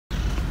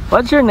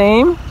What's your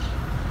name?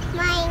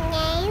 My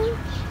name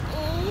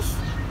is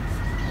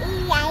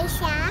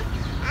Elisha.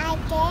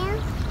 Adell,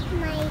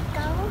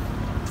 Margaux,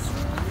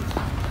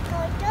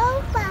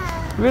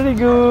 Very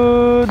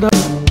good.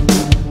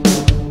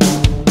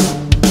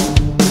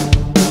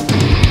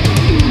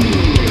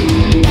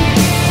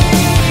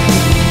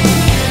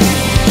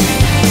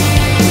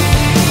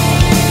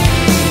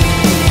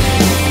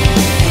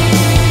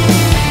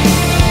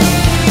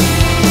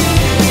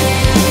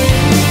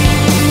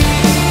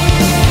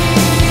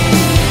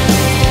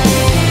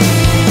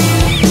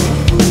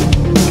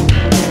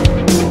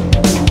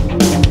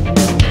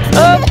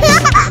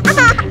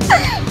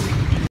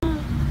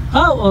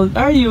 How old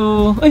are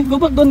you? Ay,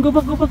 go back doon, go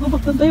back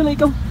doon tayo na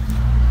ikaw.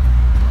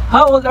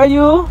 How old are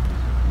you?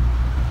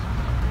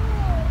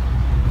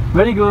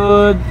 Very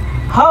good.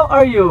 How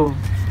are you?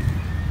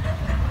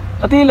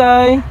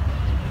 Atilay.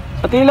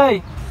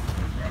 Atilay.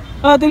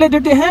 Atilay,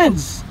 dirty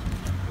hands.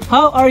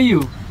 How are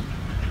you?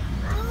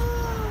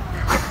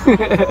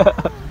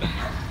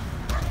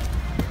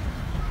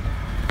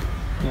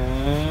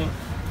 Yeah.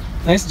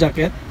 Nice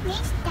jacket.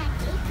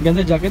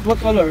 Ganda jacket.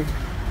 What color?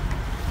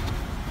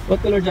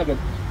 What color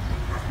jacket?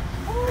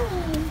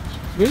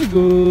 Very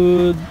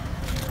good.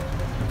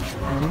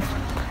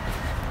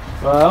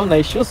 Wow,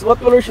 nice shoes. What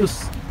color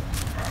shoes?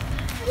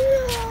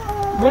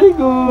 Very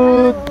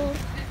good.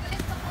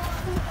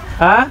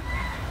 Huh?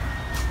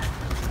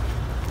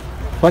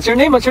 What's your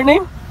name? What's your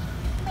name?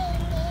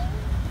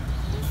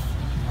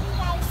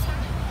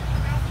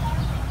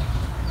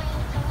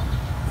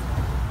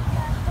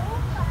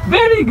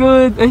 Very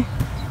good. Ay.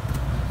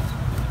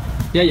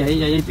 Yay.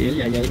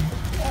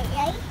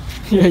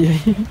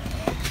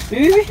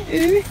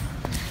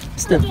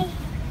 Stop.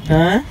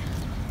 Huh?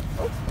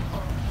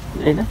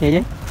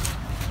 Yay.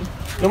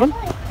 Come on.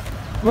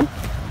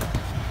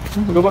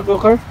 Go back to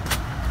car.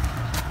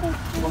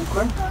 Go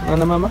car.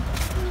 Ano mama?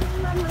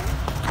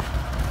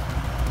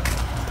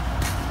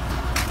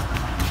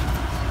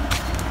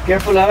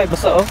 Careful ha,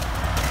 basta oh.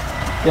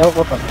 Yaw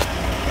ko pa.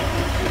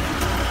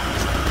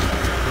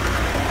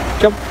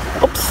 Jump.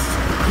 Oops.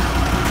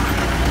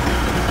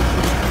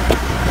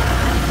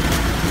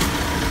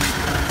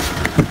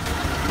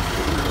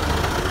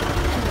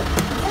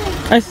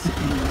 Nice.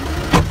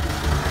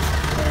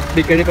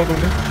 Di ka rin pa kung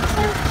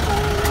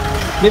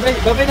Bye-bye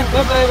na.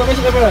 Bye-bye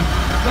sa camera.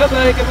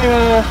 Bye-bye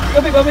camera.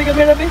 Bye-bye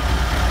camera.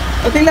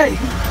 Atilay.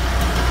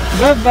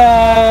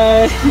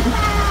 Bye-bye.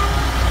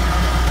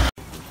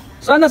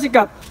 Saan na si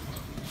Kat?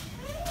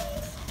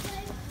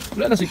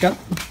 Wala na si Kat.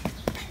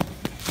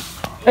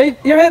 Hey,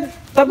 your head.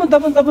 Tapon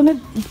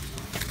head.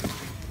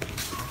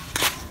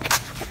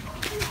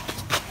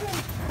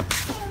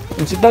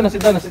 Sit down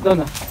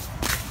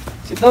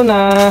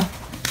na.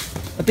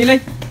 Atilay.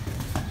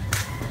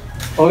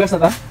 Ogas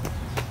na ta?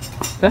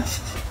 Ha?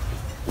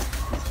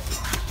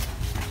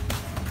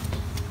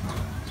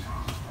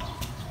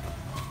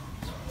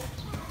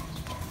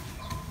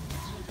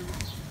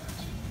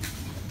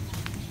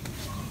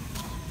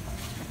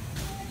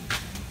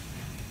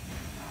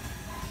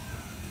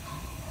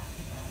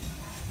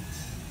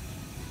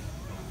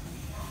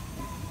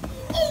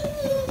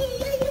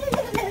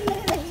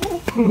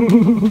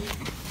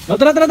 Oh,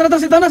 tara,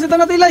 sit down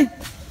na, Tilay.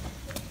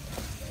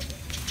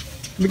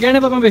 Bigyan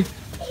na pa, Pambi.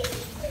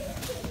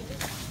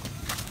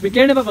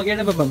 Bigyan na pa,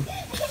 Pam.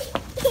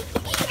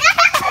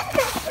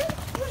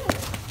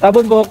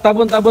 Tabon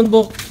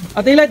buhok.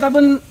 Atilay,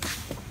 tabon.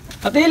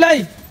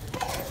 Atilay.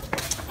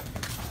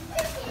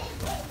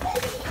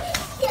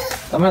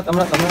 Tama na.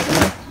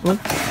 Come on.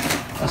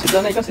 Sit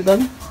down na ikaw, sit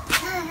down.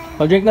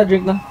 Oh, drink na.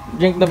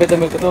 Drink na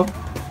vitamin ko to.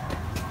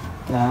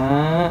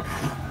 Na.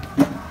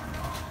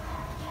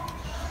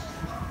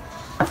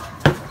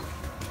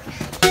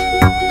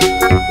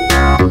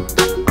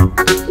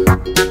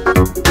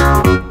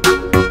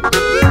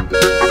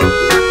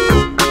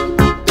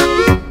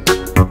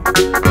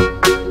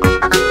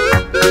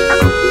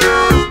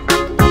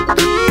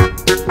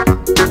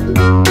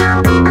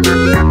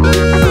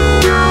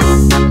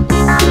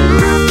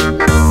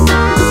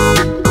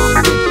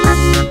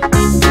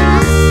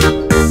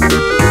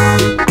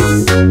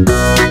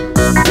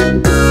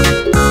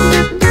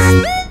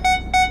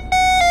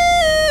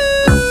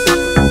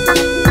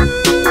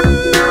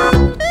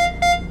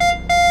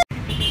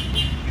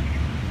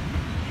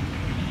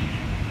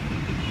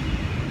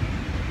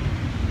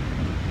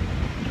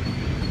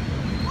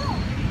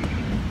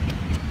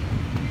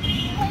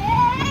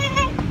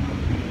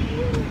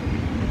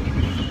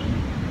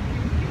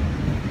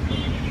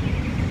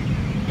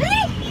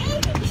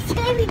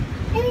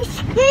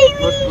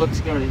 What's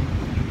scary?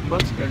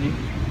 What's scary?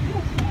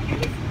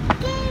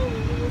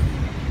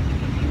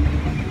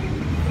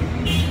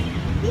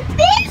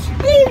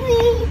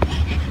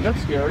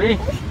 That's scary.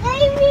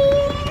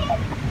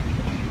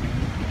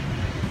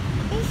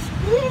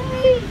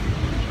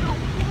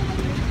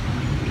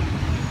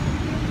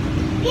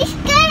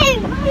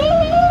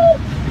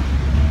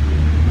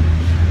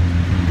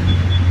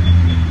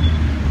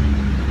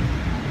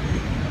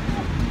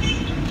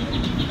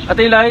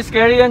 Atila,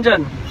 scary yan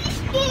dyan.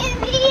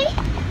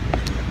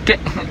 Okay.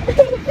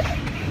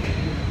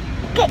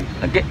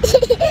 Okay.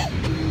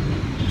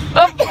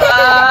 Up.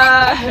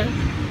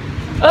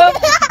 Up.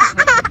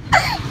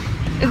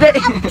 Hindi.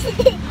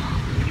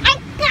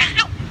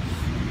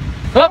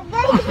 Up.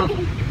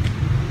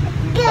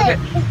 Okay.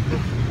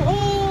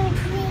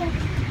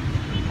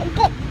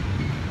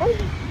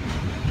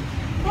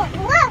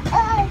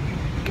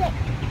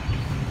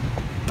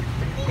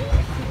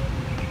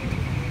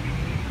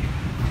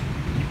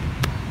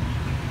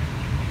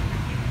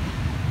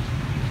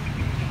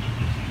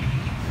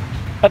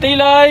 Ate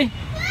Eli!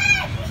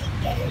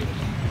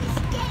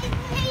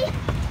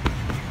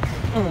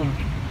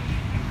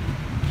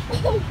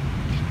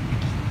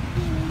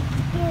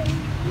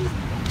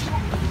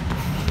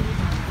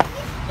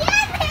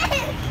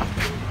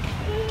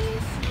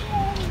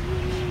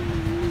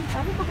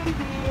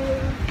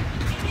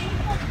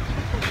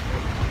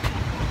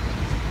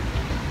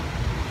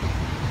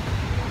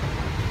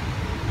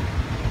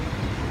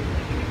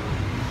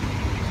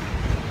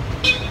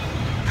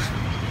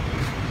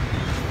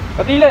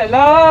 Ate Eli,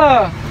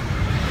 la!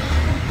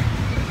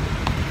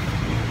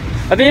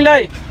 Ate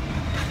Eli!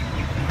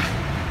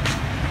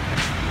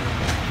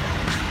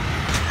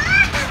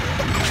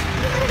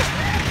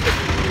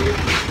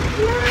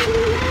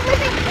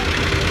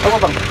 Ako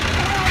bang?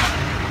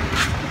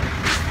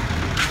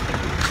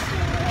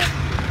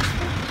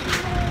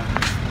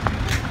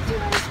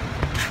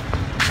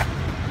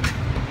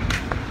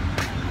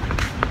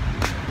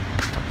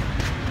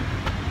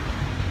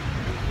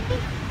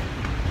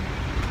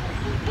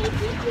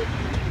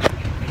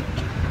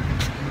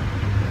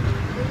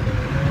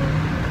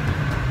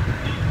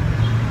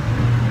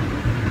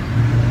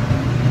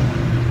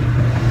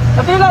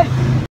 Ate Eli!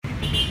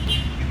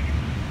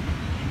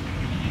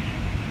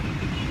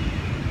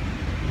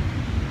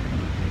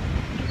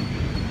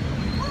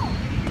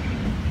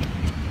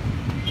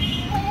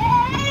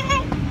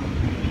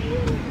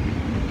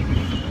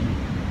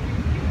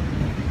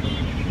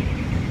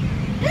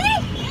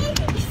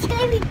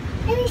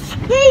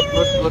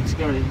 What's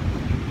scary?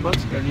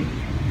 What's scary?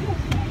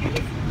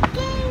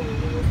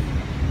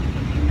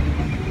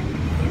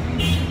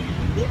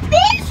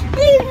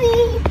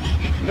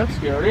 That's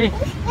scary.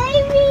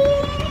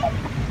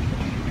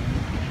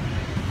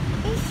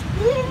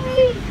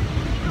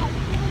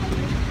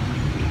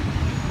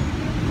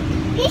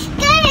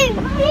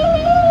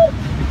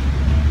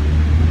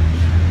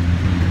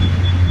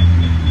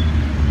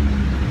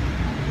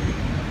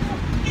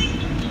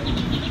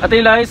 Ate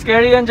Eli,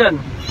 scary yan dyan.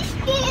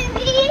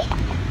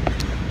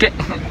 Okay.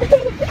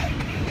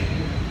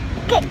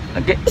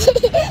 Okay.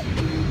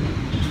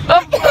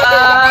 Up!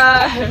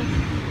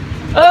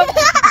 Up!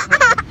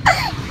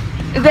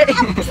 Hindi.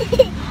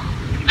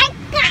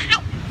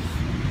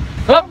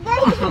 Up!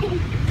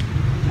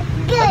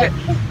 Okay.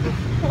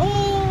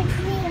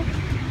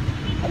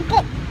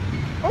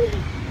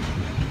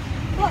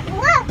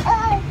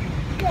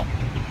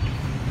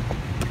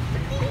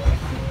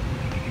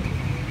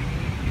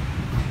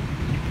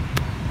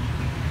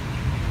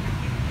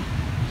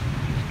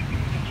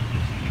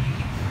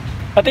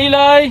 Ate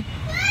Eli!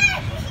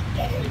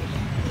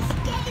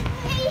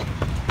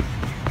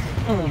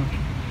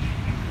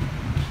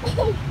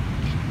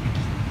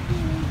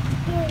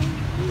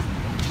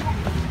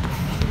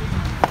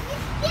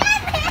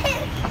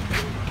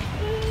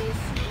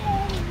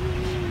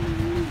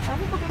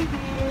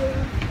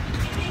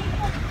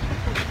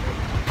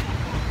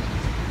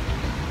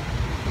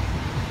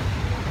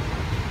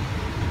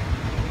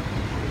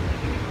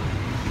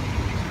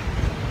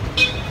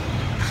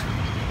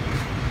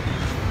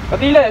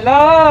 Ate Eli,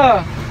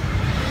 la!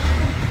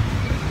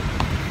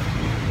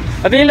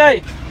 Ate Eli!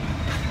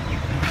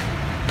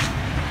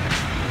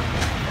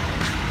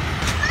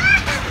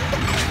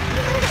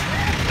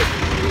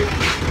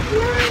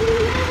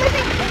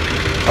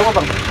 Ako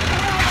bang?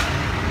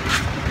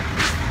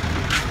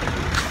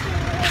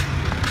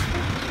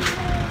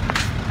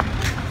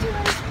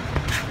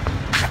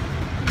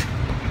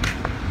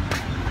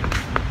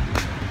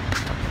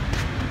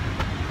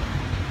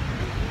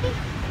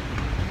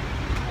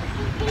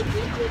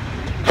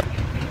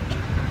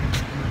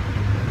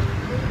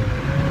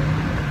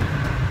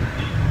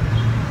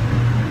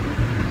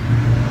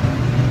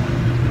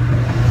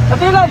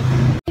 Ate Eli!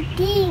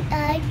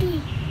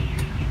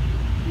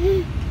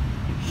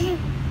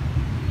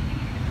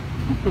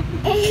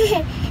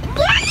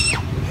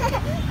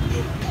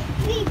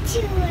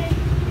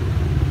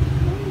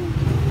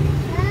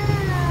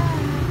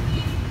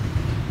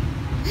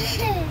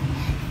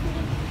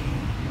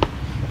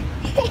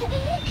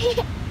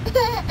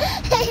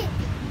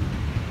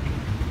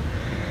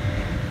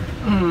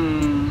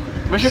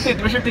 Brush your teeth,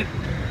 brush your teeth.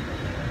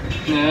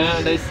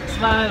 Yeah, nice.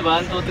 Smile.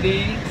 1, 2,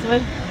 3.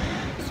 Smile.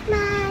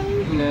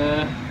 Smile.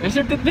 Yeah. Brush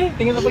your teeth, babe.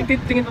 Tingin pa pag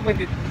teeth, tingin pa pag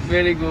teeth.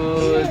 Very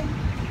good.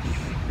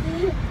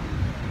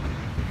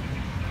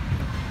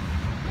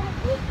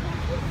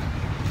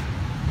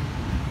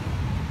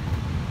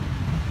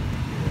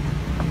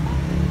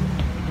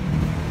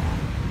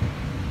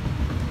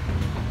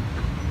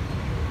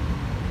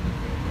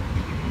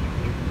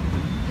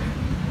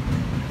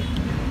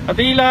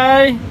 Ate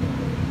Eli!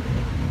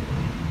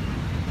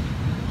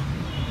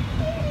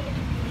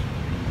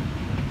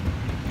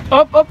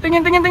 Up,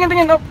 tingin,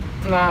 up.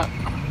 Na.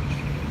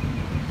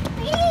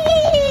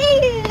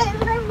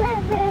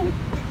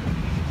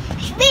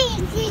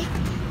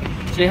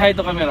 Say hi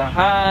to camera.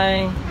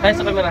 Hi. Hi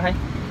sa camera, hi.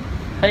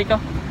 Hi ikaw.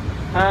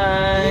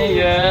 Hi,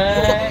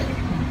 yeah.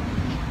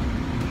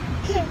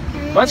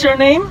 What's your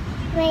name?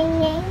 My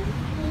name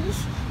is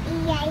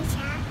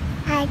Elisha.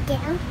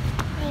 Adell.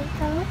 I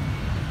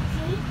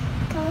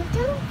go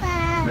to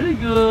farm. Very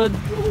good.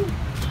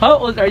 How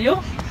old are you?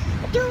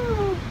 2.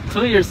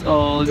 2 years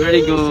old.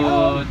 Very 2 years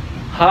old. good.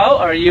 How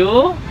are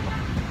you?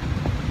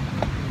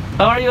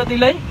 How are you,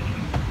 Atilay?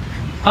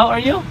 How are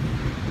you?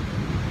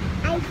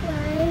 I'm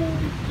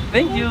fine.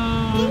 Thank you.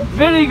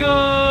 Very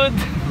good.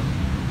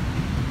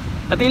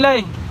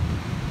 Atilay.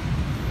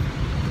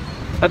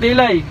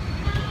 Atilay.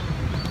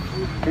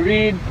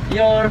 Read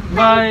your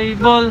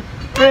Bible.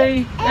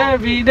 Pray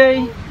every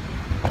day.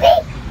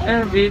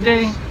 Every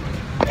day.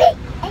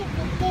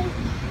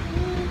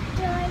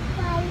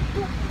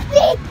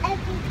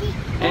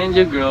 And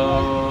you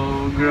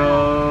grow.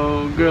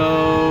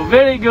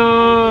 Very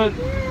good.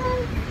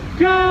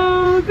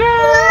 Grow.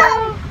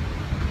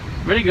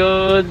 Very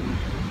good.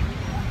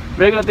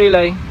 Very good,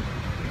 Atilay.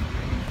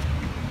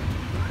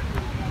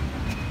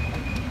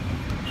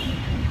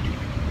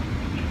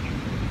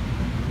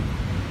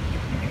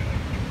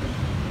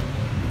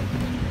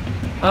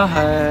 Oh,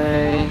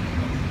 hi.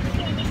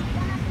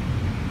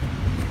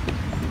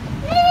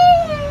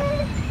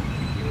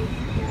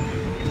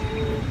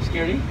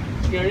 Scary?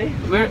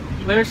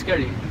 Where's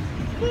scary?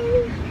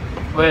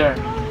 Where?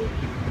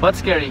 What's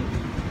scary?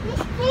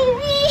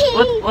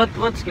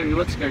 What's scary?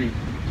 What's scary?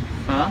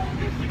 Huh?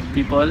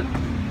 People?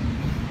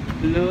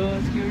 Hello,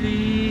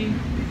 scary.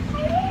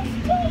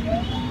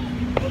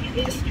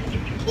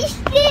 It's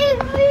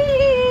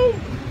scary.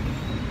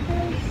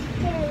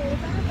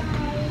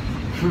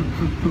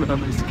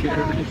 Mama is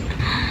scary.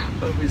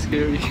 Mama is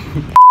scary.